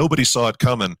notice, nobody saw it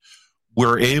coming,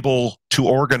 were able to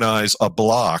organize a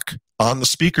block on the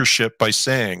speakership by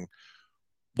saying,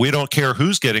 we don't care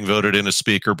who's getting voted in as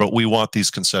speaker, but we want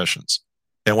these concessions.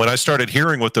 And when I started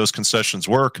hearing what those concessions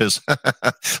were, because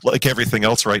like everything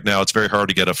else right now, it's very hard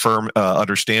to get a firm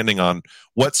understanding on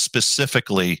what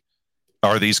specifically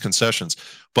are these concessions.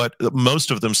 But most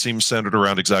of them seem centered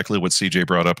around exactly what CJ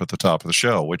brought up at the top of the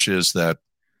show, which is that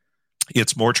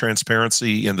it's more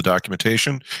transparency in the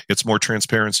documentation. It's more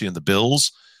transparency in the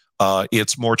bills.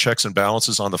 It's more checks and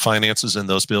balances on the finances in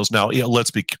those bills. Now,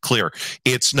 let's be clear.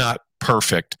 It's not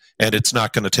perfect, and it's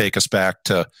not going to take us back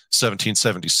to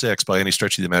 1776 by any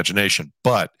stretch of the imagination.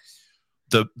 But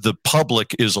the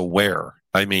public is aware.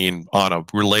 I mean, on a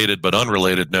related but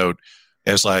unrelated note,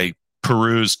 as I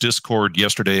perused Discord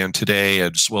yesterday and today,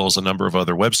 as well as a number of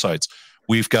other websites,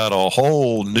 we've got a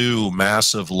whole new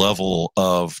massive level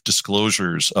of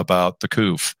disclosures about the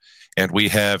COOF. And we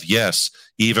have, yes,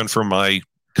 even from my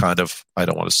kind of, I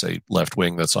don't want to say left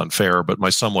wing, that's unfair, but my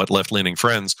somewhat left-leaning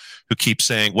friends who keep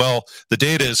saying, well, the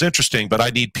data is interesting, but I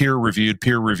need peer-reviewed.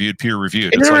 Peer-reviewed.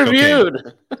 Okay,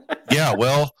 yeah,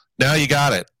 well, now you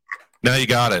got it.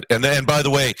 And then, by the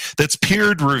way, that's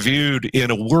peered reviewed in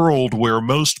a world where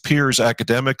most peers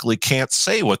academically can't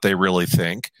say what they really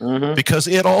think because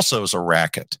it also is a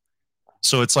racket.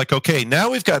 So it's like, okay, now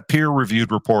we've got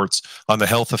peer-reviewed reports on the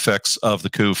health effects of the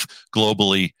COOF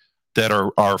globally that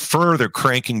are further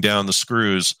cranking down the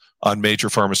screws on major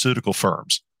pharmaceutical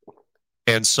firms.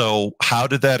 And so how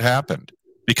did that happen?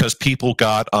 Because people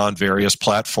got on various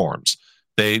platforms.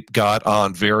 They got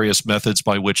on various methods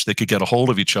by which they could get a hold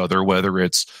of each other, whether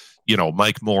it's,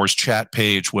 Mike Moore's chat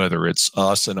page, whether it's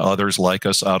us and others like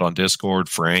us out on Discord,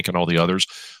 Frank and all the others,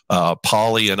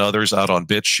 Polly and others out on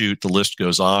BitChute, the list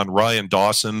goes on. Ryan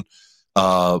Dawson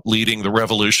leading the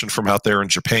revolution from out there in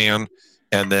Japan.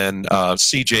 And then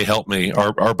CJ helped me,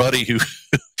 our buddy who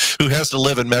has to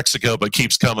live in Mexico but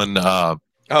keeps coming.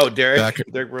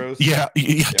 Derek Bros. Yeah,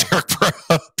 Derek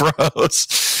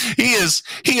Bros. He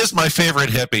is my favorite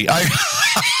hippie.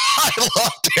 I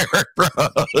love Derek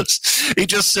Bros. He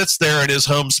just sits there in his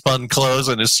homespun clothes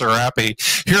and his serape.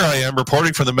 Here I am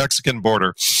reporting from the Mexican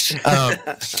border.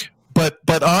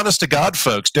 But honest to God,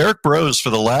 folks, Derek Bros for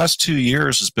the last 2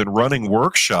 years has been running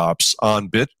workshops on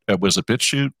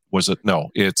BitChute?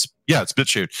 It's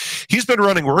BitChute. He's been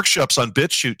running workshops on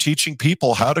BitChute, teaching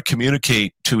people how to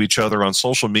communicate to each other on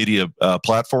social media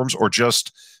platforms, or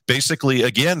just basically,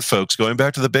 again, folks, going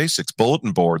back to the basics,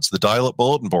 bulletin boards, the dial-up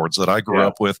bulletin boards that I grew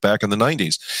up with back in the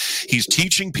 90s. He's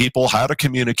teaching people how to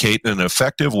communicate in an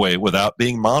effective way without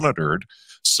being monitored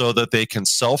so that they can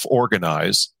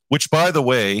self-organize, which, by the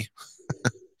way,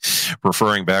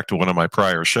 referring back to one of my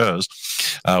prior shows,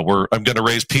 I'm going to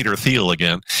raise Peter Thiel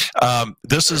again.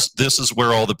 This is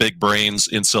where all the big brains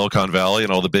in Silicon Valley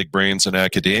and all the big brains in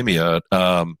academia,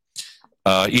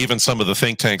 even some of the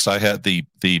think tanks I had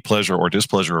the pleasure or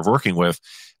displeasure of working with,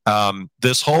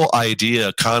 this whole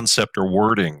idea, concept, or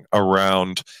wording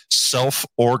around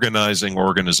self-organizing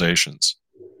organizations.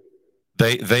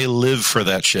 They live for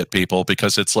that shit, people,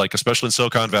 because it's like, especially in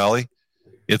Silicon Valley,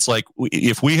 it's like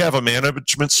if we have a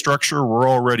management structure, we're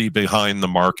already behind the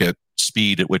market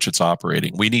speed at which it's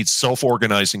operating. We need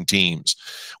self-organizing teams.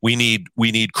 We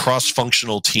need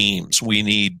cross-functional teams. We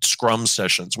need scrum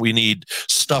sessions. We need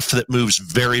stuff that moves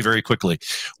very, very quickly.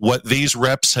 What these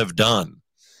reps have done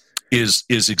is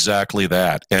exactly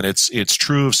that. And it's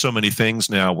true of so many things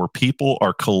now, where people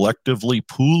are collectively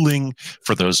pooling.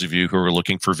 For those of you who are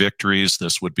looking for victories,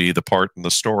 this would be the part in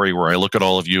the story where I look at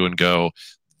all of you and go,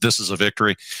 this is a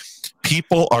victory.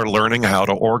 People are learning how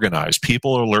to organize.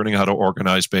 People are learning how to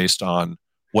organize based on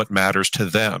what matters to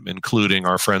them, including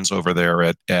our friends over there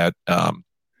at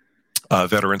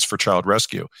Veterans for Child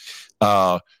Rescue.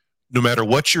 No matter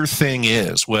what your thing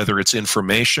is, whether it's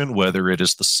information, whether it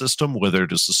is the system, whether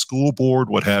it is the school board,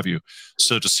 what have you.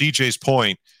 So to CJ's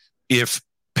point, if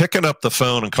picking up the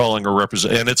phone and calling a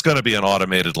representative, and it's going to be an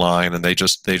automated line, and they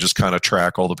just kind of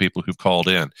track all the people who've called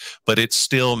in, but it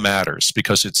still matters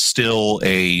because it's still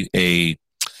a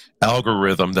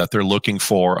algorithm that they're looking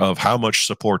for of how much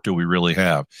support do we really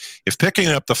have. If picking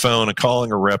up the phone and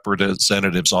calling a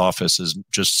representative's office is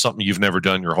just something you've never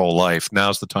done your whole life,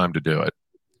 now's the time to do it.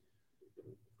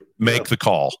 Make the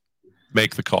call.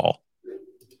 Make the call.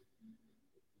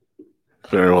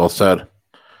 Very well said.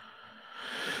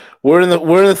 We're in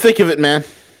the thick of it, man,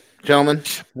 gentlemen.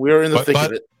 We're in the thick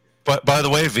of it. But by the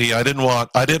way, V, I didn't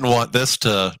want this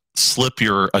to slip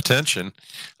your attention.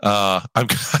 I'm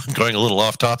going a little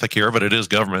off topic here, but it is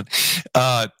government.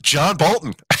 John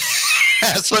Bolton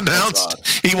has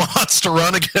announced he wants to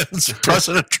run against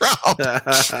President Trump.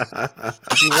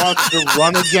 He wants to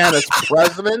run again as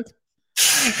president?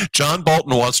 John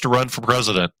Bolton wants to run for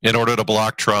president in order to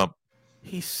block Trump.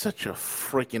 He's such a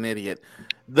freaking idiot.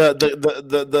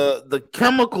 the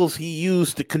chemicals he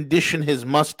used to condition his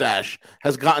mustache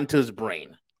has gotten to his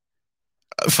brain.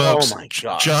 Folks, oh my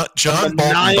God. John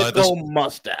Bolton, by this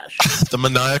mustache. the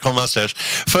maniacal mustache.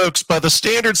 Folks, by the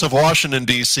standards of Washington,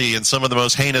 D.C., and some of the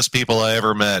most heinous people I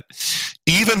ever met,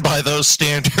 even by those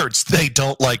standards, they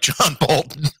don't like John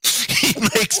Bolton. He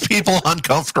makes people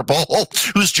uncomfortable,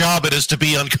 whose job it is to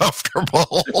be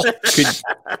uncomfortable.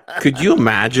 Could you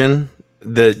imagine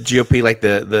the GOP, like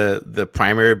the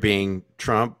primary being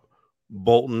Trump,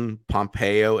 Bolton,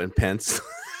 Pompeo, and Pence?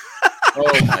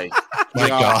 Oh my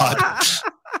God.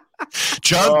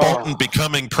 John Bolton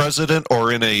becoming president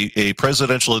or in a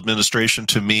presidential administration,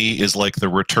 to me, is like the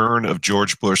return of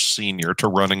George Bush Sr. to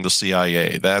running the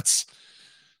CIA. That's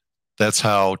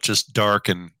how just dark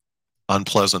and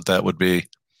unpleasant that would be.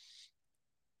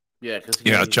 Yeah, because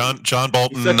John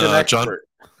Bolton, he's such an expert.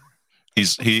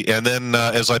 And then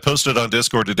as I posted on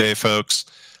Discord today, folks,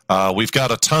 we've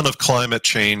got a ton of climate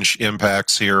change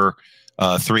impacts here.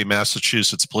 3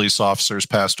 Massachusetts police officers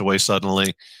passed away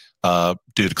suddenly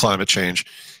due to climate change.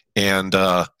 And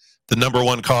the number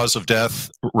one cause of death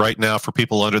right now for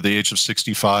people under the age of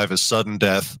 65 is sudden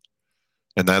death.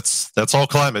 And that's all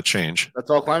climate change. That's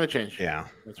all climate change. Yeah,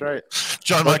 that's right.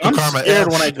 John Michael I'm Karma. scared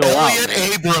when I go Elliot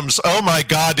out. Abrams. Oh my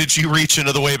God! Did you reach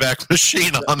into the Wayback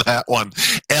Machine on that one?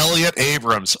 Elliot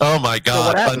Abrams. Oh my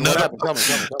God! So what happened? Tell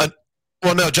me.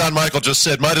 Well, no, John Michael just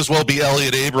said, might as well be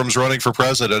Elliot Abrams running for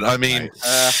president. I mean,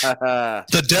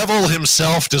 the devil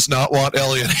himself does not want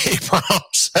Elliot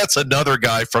Abrams. That's another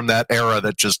guy from that era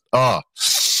that just,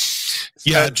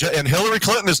 Yeah, and Hillary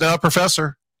Clinton is now a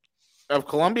professor. Of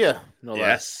Columbia, no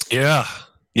less. Yeah.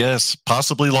 Yes,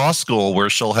 possibly law school, where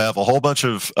she'll have a whole bunch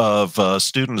of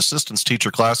student assistants teach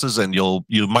her classes, and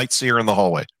you might see her in the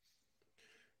hallway.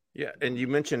 Yeah, and you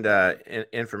mentioned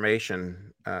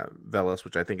information, Veles,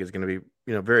 which I think is going to be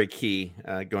very key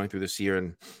going through this year.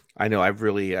 And I know I've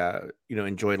really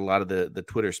enjoyed a lot of the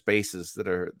Twitter Spaces that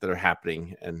are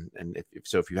happening. And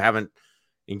if you haven't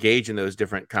engaged in those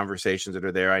different conversations that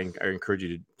are there, I encourage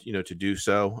you to do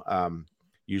so.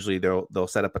 Usually they'll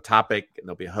set up a topic and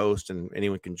there'll be a host and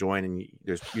anyone can join. And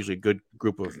there's usually a good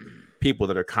group of people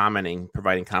that are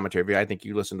providing commentary. I think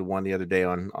you listened to one the other day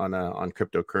on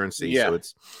cryptocurrency. Yeah.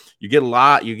 So you get a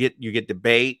lot, you get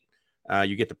debate,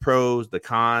 you get the pros, the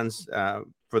cons.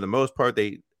 For the most part,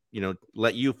 they,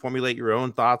 let you formulate your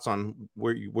own thoughts on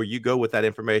where you go with that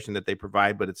information that they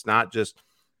provide, but it's not just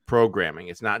programming.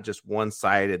 It's not just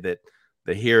one-sided that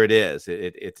here it is.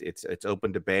 It's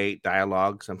open debate,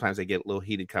 dialogue. Sometimes they get little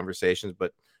heated conversations,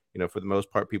 but for the most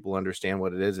part, people understand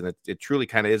what it is, and it truly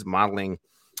kind of is modeling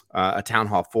a town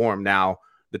hall forum. Now,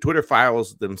 the Twitter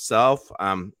files themselves,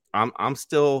 I'm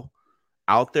still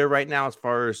out there right now as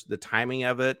far as the timing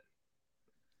of it.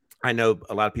 I know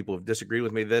a lot of people have disagreed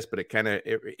with me this, but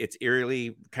it's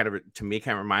eerily to me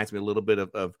reminds me a little bit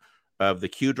of the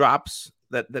Q drops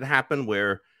that happened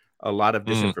where a lot of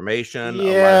disinformation.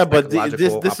 Yeah, but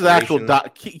this is actual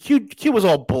Q was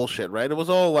all bullshit, right? It was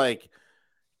all like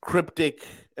cryptic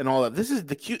and all that. This is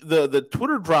the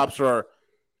Twitter drops are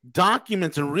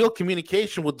documents and real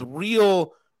communication with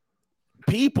real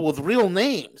people with real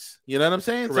names. You know what I'm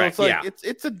saying? Correct. So it's like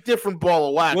it's a different ball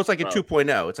of wax. Well, it's like a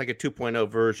 2.0. It's like a 2.0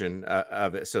 version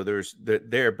of it. So there's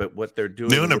there, but what they're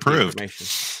doing new and improved.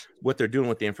 What they're doing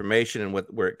with the information and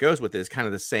where it goes with it is kind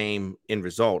of the same end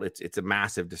result. It's a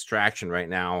massive distraction right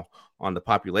now on the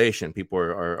population. People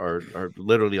are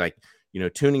literally like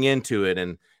tuning into it,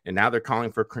 and now they're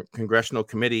calling for congressional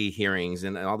committee hearings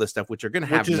and all this stuff, which are going to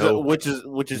have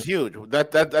which is huge.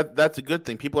 That's a good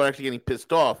thing. People are actually getting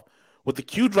pissed off. What the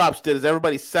Q drops did is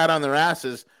everybody sat on their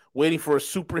asses waiting for a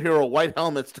superhero white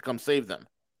helmets to come save them.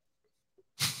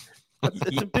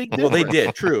 It's a big difference. Well, they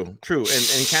did. True,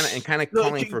 and kind of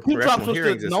calling for congressional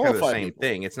hearings is kind of the same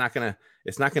thing. It's not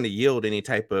gonna yield any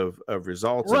type of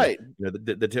results. Right. And,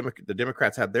 the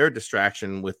Democrats have their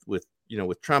distraction with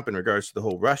Trump in regards to the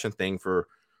whole Russian thing for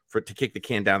to kick the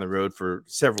can down the road for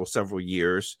several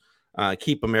years,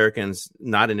 keep Americans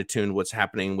not in tune what's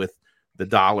happening with the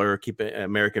dollar, keep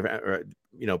American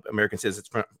citizens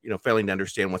failing to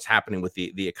understand what's happening with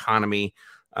the economy.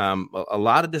 A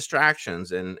lot of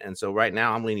distractions, and so right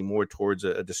now I'm leaning more towards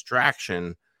a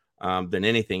distraction than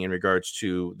anything in regards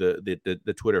to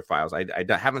the Twitter files. I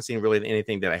haven't seen really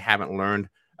anything that I haven't learned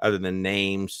other than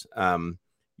names.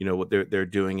 What they're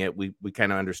doing it. We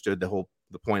kind of understood the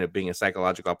point of being a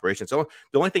psychological operation. So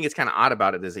the only thing that's kind of odd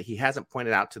about it is that he hasn't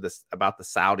pointed out about the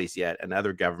Saudis yet and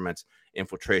other governments'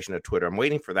 infiltration of Twitter. I'm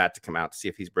waiting for that to come out to see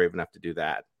if he's brave enough to do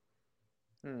that.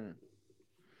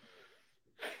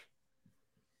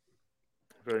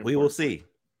 We will see.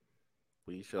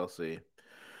 We shall see.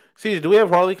 CJ, do we have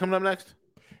Harley coming up next?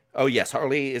 Oh yes,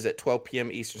 Harley is at 12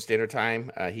 p.m. Eastern Standard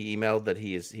Time. He emailed that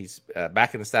he's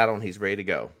back in the saddle and he's ready to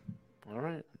go. All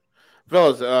right,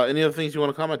 fellas. Any other things you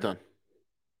want to comment on?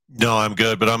 No, I'm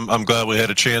good, but I'm glad we had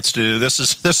a chance to. This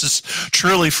is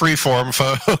truly freeform,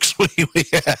 folks.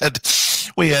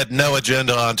 We had no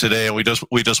agenda on today, and we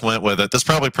just went with it. This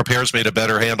probably prepares me to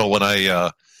better handle when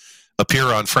I appear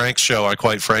on Frank's show.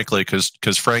 Quite frankly,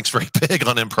 because Frank's very big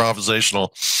on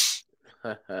improvisational.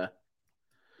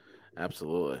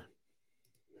 Absolutely.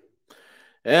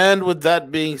 And with that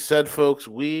being said, folks,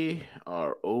 we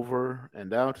are over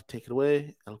and out. Take it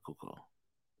away, El Cuco.